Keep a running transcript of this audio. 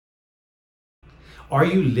Are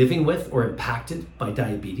you living with or impacted by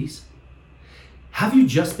diabetes? Have you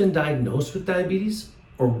just been diagnosed with diabetes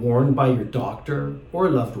or warned by your doctor or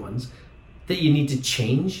loved ones that you need to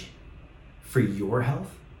change for your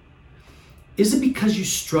health? Is it because you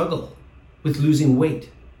struggle with losing weight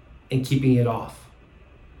and keeping it off?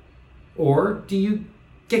 Or do you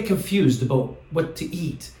get confused about what to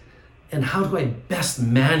eat and how do I best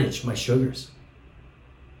manage my sugars?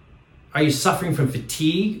 Are you suffering from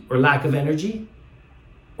fatigue or lack of energy?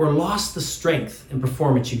 Or lost the strength and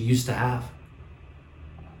performance you used to have?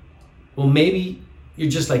 Well, maybe you're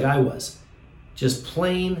just like I was, just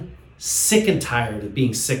plain sick and tired of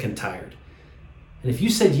being sick and tired. And if you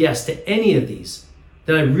said yes to any of these,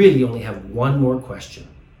 then I really only have one more question.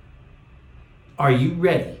 Are you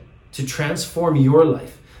ready to transform your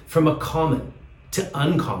life from a common to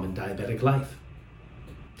uncommon diabetic life?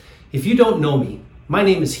 If you don't know me, my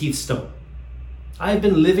name is Heath Stone. I have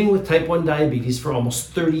been living with type 1 diabetes for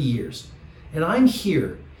almost 30 years, and I'm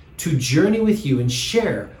here to journey with you and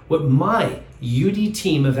share what my UD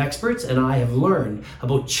team of experts and I have learned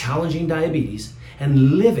about challenging diabetes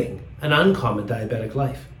and living an uncommon diabetic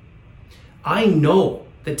life. I know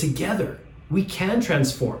that together we can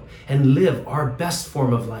transform and live our best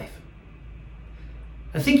form of life.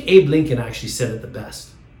 I think Abe Lincoln actually said it the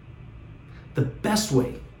best. The best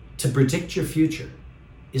way to predict your future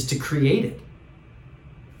is to create it.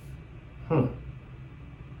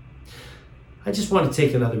 I just want to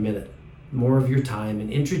take another minute, more of your time, and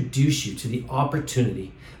introduce you to the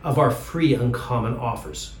opportunity of our free Uncommon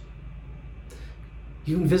offers.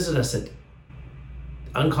 You can visit us at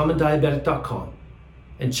uncommondiabetic.com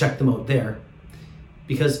and check them out there,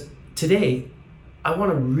 because today I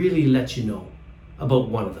want to really let you know about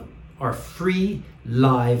one of them, our free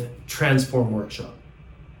live Transform workshop.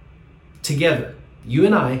 Together, you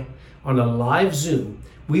and I, on a live Zoom,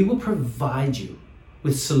 we will provide you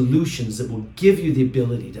with solutions that will give you the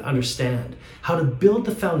ability to understand how to build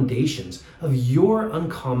the foundations of your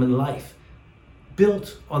uncommon life,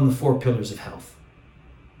 built on the 4 pillars of health.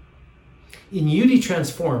 In UD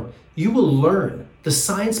Transform, you will learn the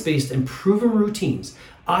science-based and proven routines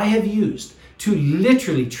I have used to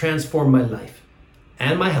literally transform my life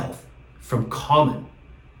and my health from common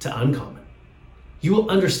to uncommon. You will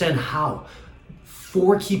understand how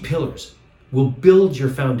 4 key pillars will build your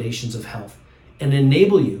foundations of health and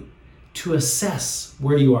enable you to assess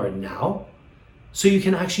where you are now so you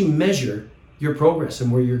can actually measure your progress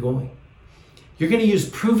and where you're going. You're going to use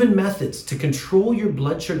proven methods to control your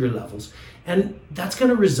blood sugar levels, and that's going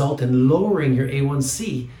to result in lowering your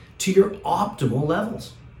A1C to your optimal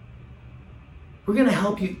levels. We're going to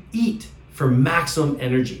help you eat for maximum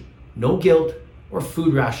energy. No guilt or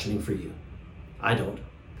food rationing for you. I don't.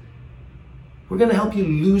 We're going to help you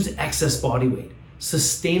lose excess body weight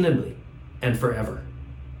sustainably and forever.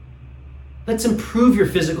 Let's improve your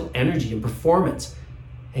physical energy and performance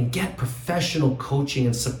and get professional coaching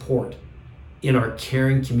and support in our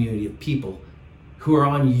caring community of people who are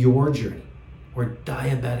on your journey, or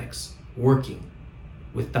diabetics working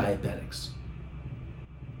with diabetics.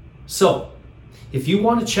 So, if you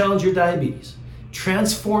want to challenge your diabetes,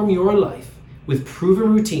 transform your life with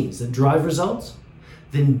proven routines that drive results,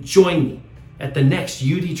 then join me at the next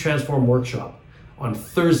UD Transform workshop on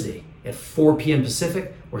Thursday at 4 p.m.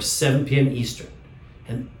 Pacific or 7 p.m. Eastern.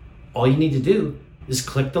 And all you need to do is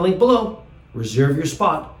click the link below, reserve your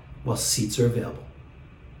spot while seats are available.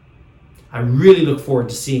 I really look forward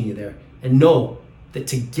to seeing you there, and know that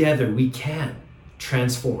together we can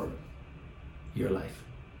transform your life.